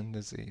person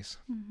disease.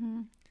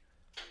 Mm-hmm.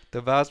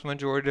 The vast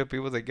majority of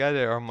people that get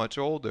it are much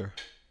older.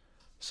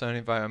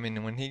 75. I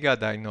mean, when he got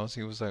diagnosed,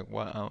 he was like,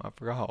 wow, I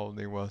forgot how old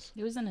he was.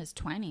 He was in his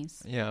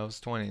 20s. Yeah, it was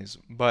 20s.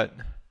 But,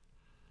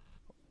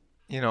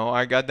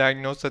 I got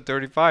diagnosed at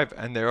 35,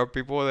 and there are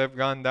people that have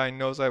gotten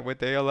diagnosed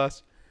with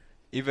ALS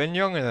even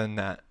younger than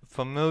that,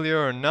 familiar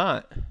or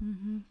not,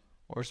 Mm-hmm.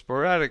 or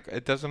sporadic,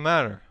 it doesn't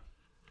matter.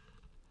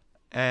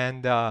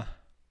 And,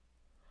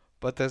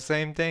 but the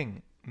same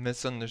thing,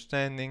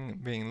 misunderstanding,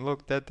 being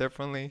looked at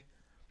differently,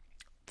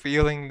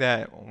 feeling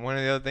that one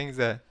of the other things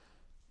that,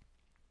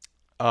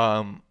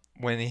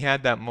 when he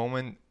had that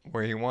moment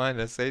where he wanted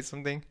to say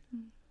something,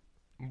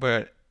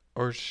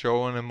 or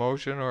show an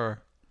emotion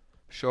or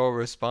show a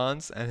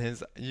response,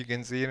 and you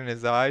can see it in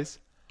his eyes,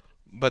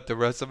 but the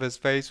rest of his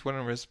face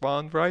wouldn't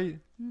respond right.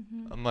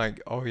 Mm-hmm. I'm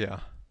like, oh yeah,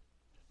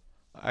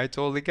 I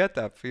totally get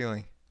that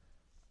feeling.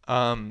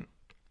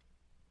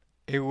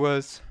 It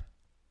was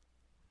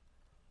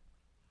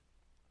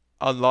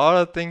a lot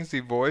of things he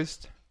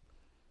voiced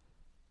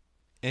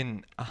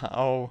in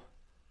how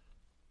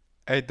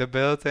a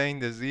debilitating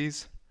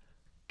disease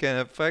can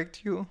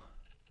affect you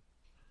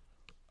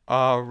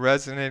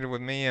resonated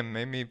with me and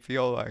made me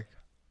feel like,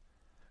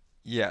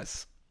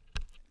 yes,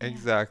 Yeah.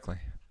 exactly.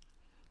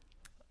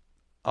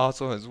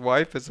 Also, his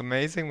wife is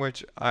amazing,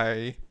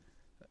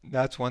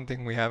 that's one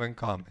thing we have in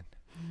common.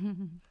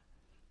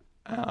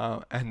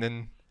 And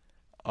then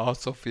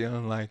also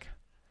feeling like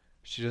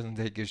she doesn't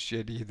take his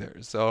shit either.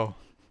 So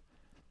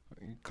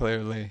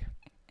clearly,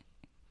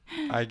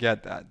 I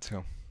get that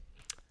too.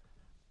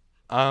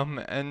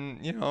 And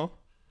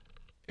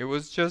it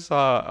was just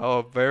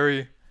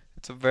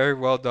it's a very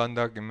well done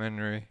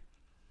documentary.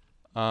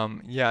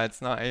 Yeah,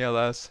 it's not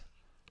ALS,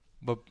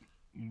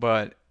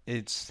 but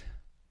it's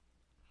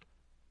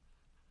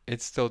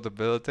still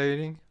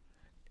debilitating.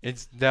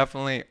 It's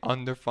definitely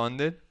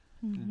underfunded,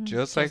 Mm-hmm.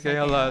 just like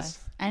ALS,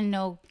 And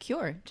no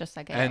cure, just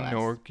like ALS. and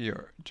no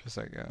cure, just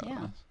like ALS.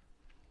 Yeah.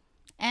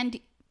 And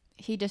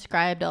he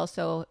described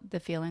also the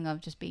feeling of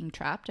just being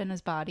trapped in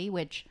his body,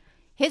 which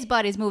his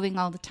body's moving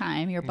all the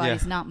time. Your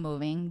body's not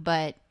moving,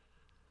 but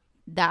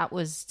that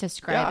was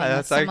describing a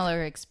that's like-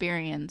 similar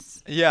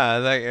experience. Yeah,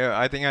 like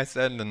I think I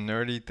said the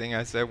nerdy thing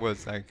I said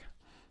was like,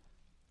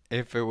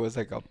 if it was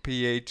like a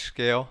pH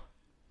scale,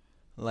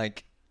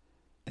 like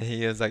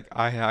he is like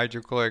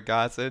hydrochloric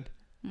acid,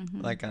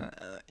 Mm-hmm. like a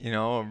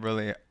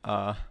really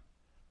an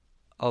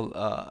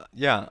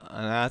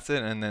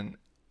acid, and then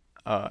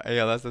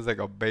ALS is like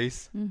a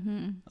base,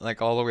 Mm-hmm.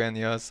 like all the way on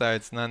the other side.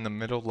 It's not in the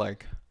middle,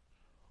 like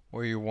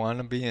where you want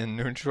to be in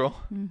neutral.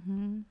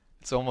 Mm-hmm.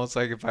 It's almost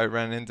like if I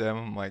ran into him,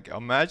 I'm like,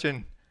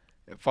 imagine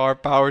if our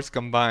powers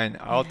combine.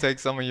 I'll take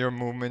some of your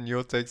movement,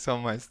 you'll take some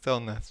of my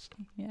stillness.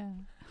 Yeah.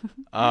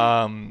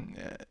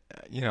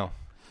 You know,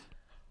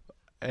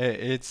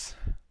 it's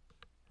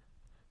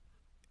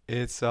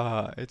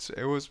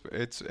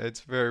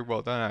very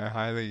well done. I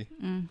highly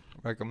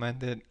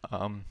recommend it.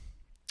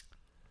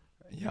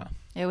 Yeah.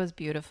 It was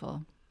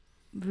beautiful.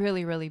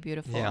 Really, really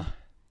beautiful. Yeah.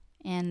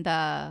 And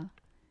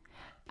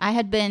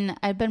I'd been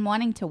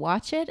wanting to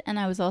watch it, and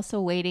I was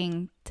also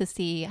waiting to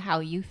see how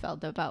you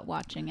felt about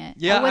watching it.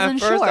 Yeah, I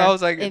wasn't at first sure I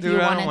was like, if dude, you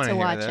I wanted don't want to to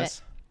hear watch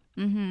this.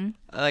 it. Mm-hmm.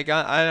 Like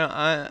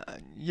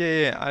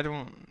I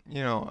don't,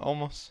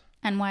 almost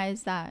And why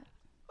is that?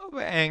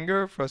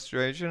 anger,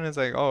 frustration. It's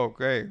like, oh,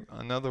 great,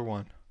 another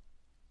one.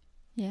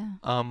 Yeah.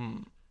 I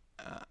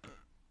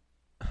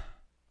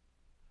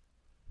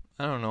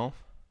don't know.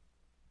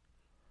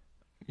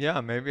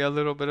 Yeah, maybe a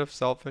little bit of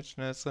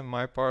selfishness on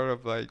my part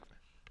of like,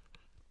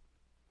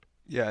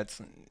 yeah,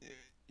 it's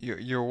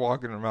you're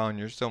walking around,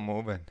 you're still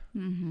moving.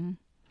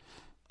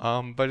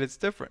 Mm-hmm. But it's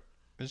different.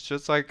 It's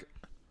just like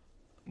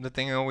the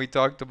thing that we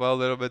talked about a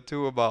little bit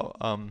too about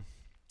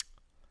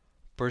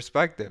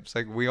perspectives.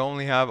 Like we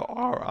only have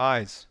our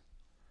eyes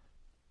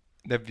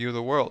that view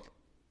the world.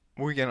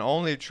 We can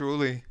only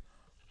truly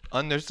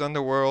understand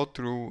the world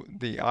through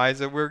the eyes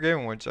that we're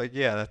given, which like,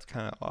 yeah, that's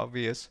kind of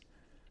obvious.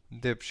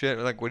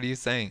 Dipshit, like what are you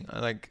saying?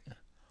 Like,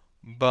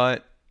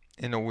 but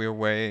in a weird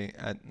way,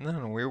 not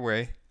in a weird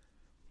way.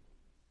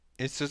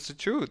 It's just the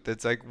truth.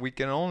 It's like we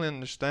can only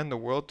understand the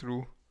world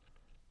through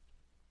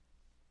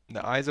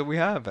the eyes that we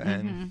have,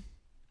 and Mm-hmm.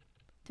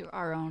 Through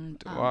our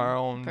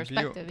own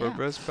perspective, yeah.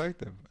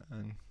 perspective.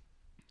 And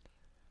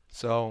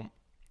so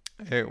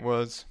it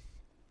was,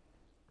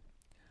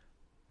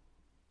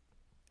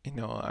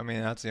 I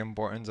mean, that's the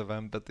importance of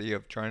empathy,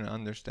 of trying to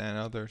understand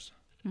others.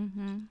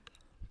 Mm-hmm.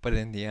 But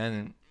in the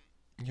end,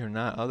 you're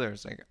not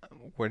others. Like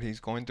what he's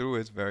going through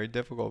is very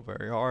difficult,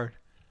 very hard,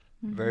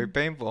 very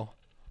painful.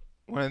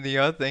 One of the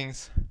other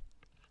things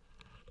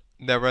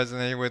that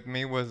resonated with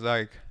me was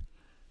like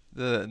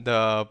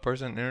the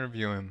person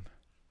interviewing him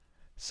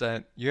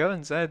said, "You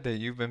haven't said that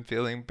you've been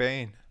feeling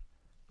pain,"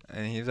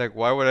 and he's like,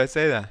 "Why would I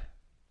say that?"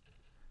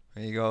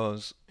 And he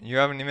goes, "You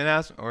haven't even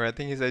asked," or I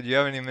think he said, "You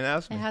haven't even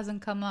asked me." It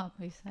hasn't come up.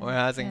 He said. Or it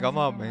hasn't come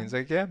up, and he's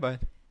like, "Yeah, but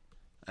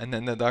And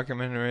then the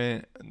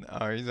documentary,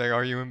 he's like,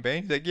 "Are you in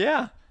pain?" He's like,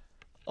 "Yeah,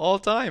 all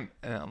the time."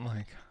 And I'm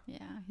like,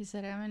 Yeah, he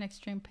said I'm in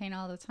extreme pain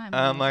all the time. and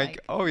And I I'm was like,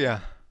 "Oh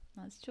yeah,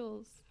 that's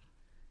Jules.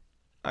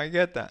 I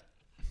get that."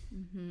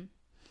 Mm-hmm.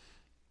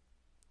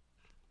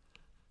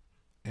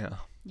 Yeah.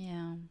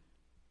 Yeah.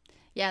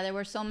 Yeah, there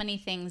were so many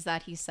things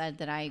that he said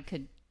that I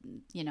could,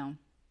 you know,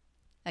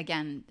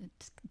 again,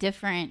 it's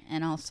different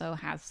and also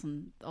has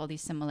all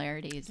these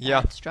similarities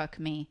that struck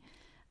me.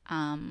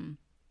 Yeah,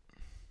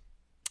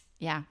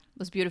 it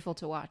was beautiful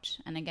to watch.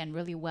 And again,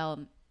 really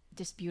well,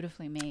 just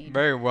beautifully made.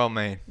 Very well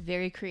made.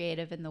 Very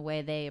creative in the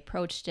way they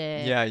approached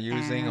it. Yeah,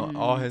 using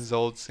all his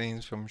old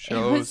scenes from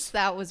shows.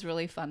 That was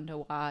really fun to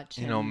watch.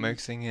 You know,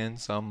 mixing in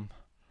some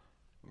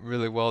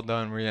really well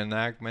done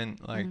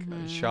reenactment, like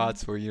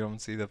shots where you don't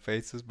see the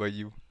faces, but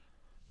you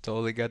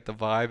totally get the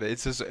vibe.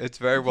 It's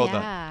very well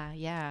done.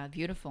 Yeah,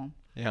 beautiful.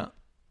 Yeah.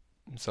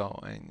 So,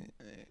 and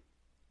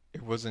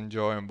it was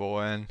enjoyable,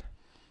 and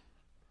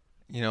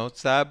you know,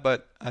 it's sad,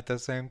 but at the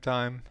same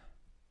time,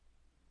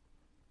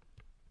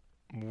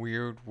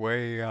 weird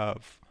way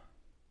of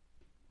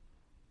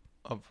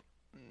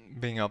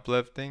being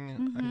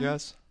uplifting, I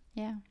guess.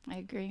 Yeah, I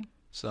agree.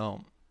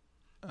 So,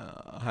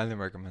 highly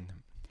recommend him.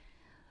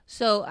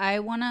 So I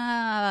want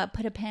to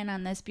put a pin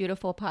on this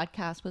beautiful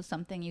podcast with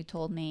something you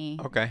told me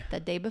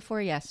the day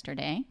before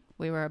yesterday.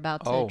 We were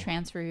about to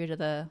transfer you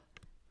to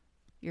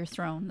your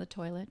throne, the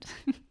toilet.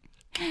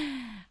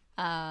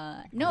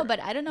 No,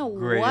 but I don't know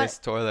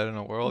greatest toilet in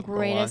the world.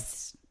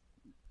 Greatest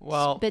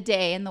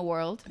bidet in the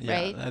world,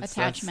 right?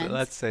 Attachments.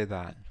 Let's say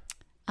that.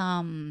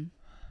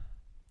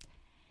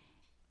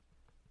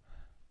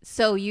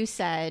 So you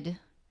said,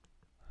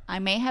 I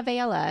may have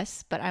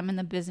ALS, but I'm in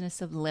the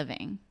business of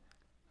living.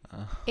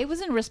 It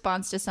was in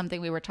response to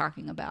something we were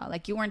talking about.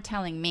 Like, you weren't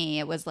telling me.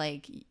 It was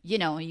like, you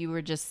know, you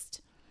were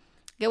just,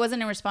 it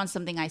wasn't in response to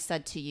something I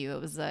said to you. It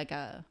was like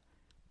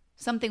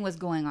something was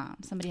going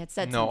on. Somebody had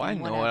said something. No, I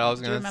know what I was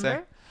going to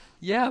say.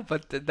 Yeah,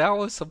 but that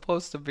was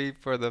supposed to be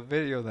for the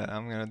video that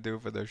I'm going to do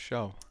for the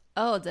show.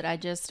 Oh, I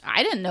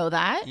didn't know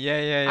that.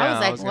 Yeah.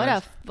 I was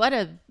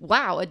like,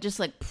 wow. It just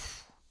like,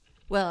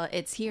 well,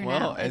 it's here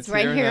now. It's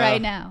right here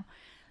right now.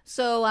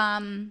 So,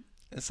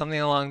 something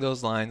along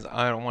those lines.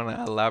 I don't want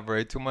to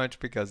elaborate too much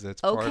because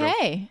it's part of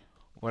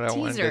what I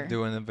wanted to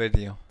do in the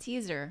video.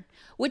 Teaser.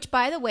 Which,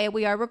 by the way,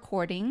 we are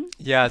recording.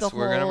 Yes,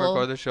 we're going to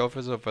record the show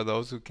for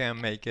those who can't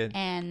make it.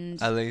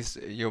 And at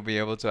least you'll be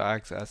able to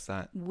access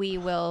that. We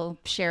will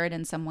share it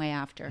in some way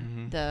after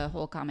the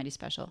whole comedy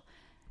special.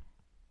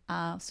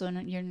 So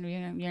you're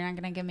not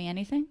going to give me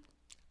anything?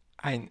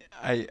 I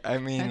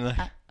mean...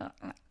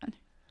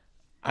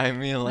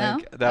 No?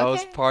 That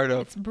was part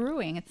of... It's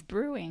brewing.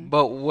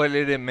 But what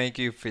did it make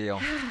you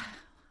feel?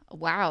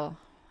 Wow.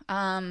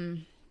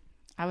 I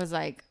was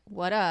like,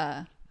 what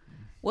a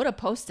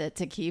Post-it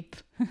to keep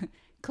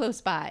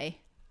close by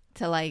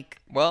to like...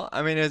 Well,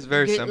 I mean, it's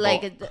very simple.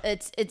 Like,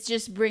 it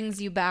just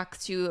brings you back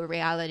to a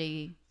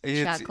reality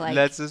check. Like,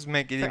 let's just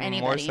make it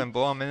even more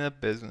simple. I'm in the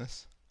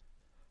business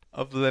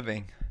of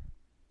living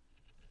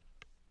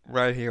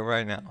right here,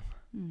 right now.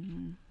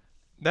 Mm-hmm.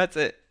 That's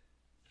it.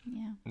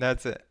 Yeah.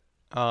 That's it.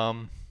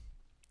 And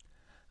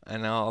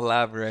I'll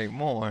elaborate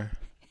more,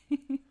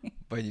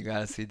 but you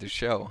gotta see the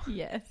show.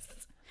 Yes.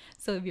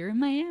 So if you're in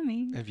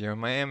Miami.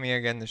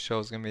 Again, the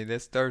show's gonna be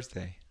this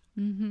Thursday,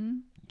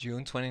 June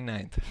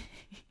 29th.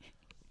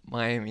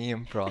 Miami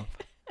Improv.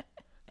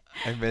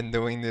 I've been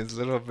doing these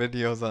little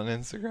videos on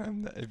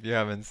Instagram that if you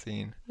haven't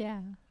seen.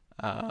 Yeah.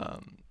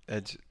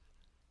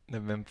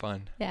 They've been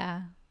fun.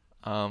 Yeah.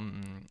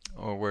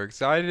 We're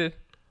excited.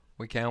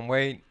 We can't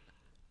wait.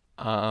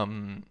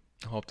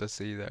 Hope to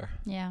see you there.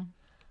 Yeah.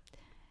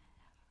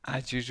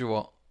 As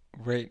usual,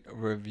 rate,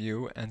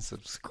 review, and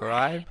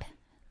subscribe.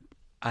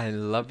 I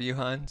love you,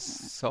 hun,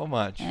 so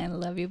much. I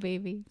love you,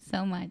 baby,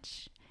 so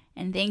much.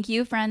 And thank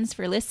you, friends,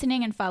 for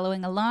listening and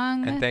following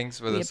along. And thanks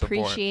for the support. We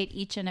appreciate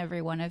each and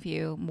every one of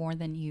you more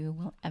than you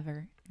will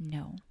ever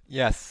know.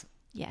 Yes.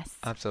 Yes.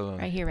 Absolutely.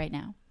 Right here, right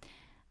now.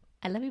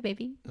 I love you,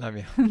 baby. Love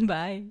you.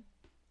 Bye.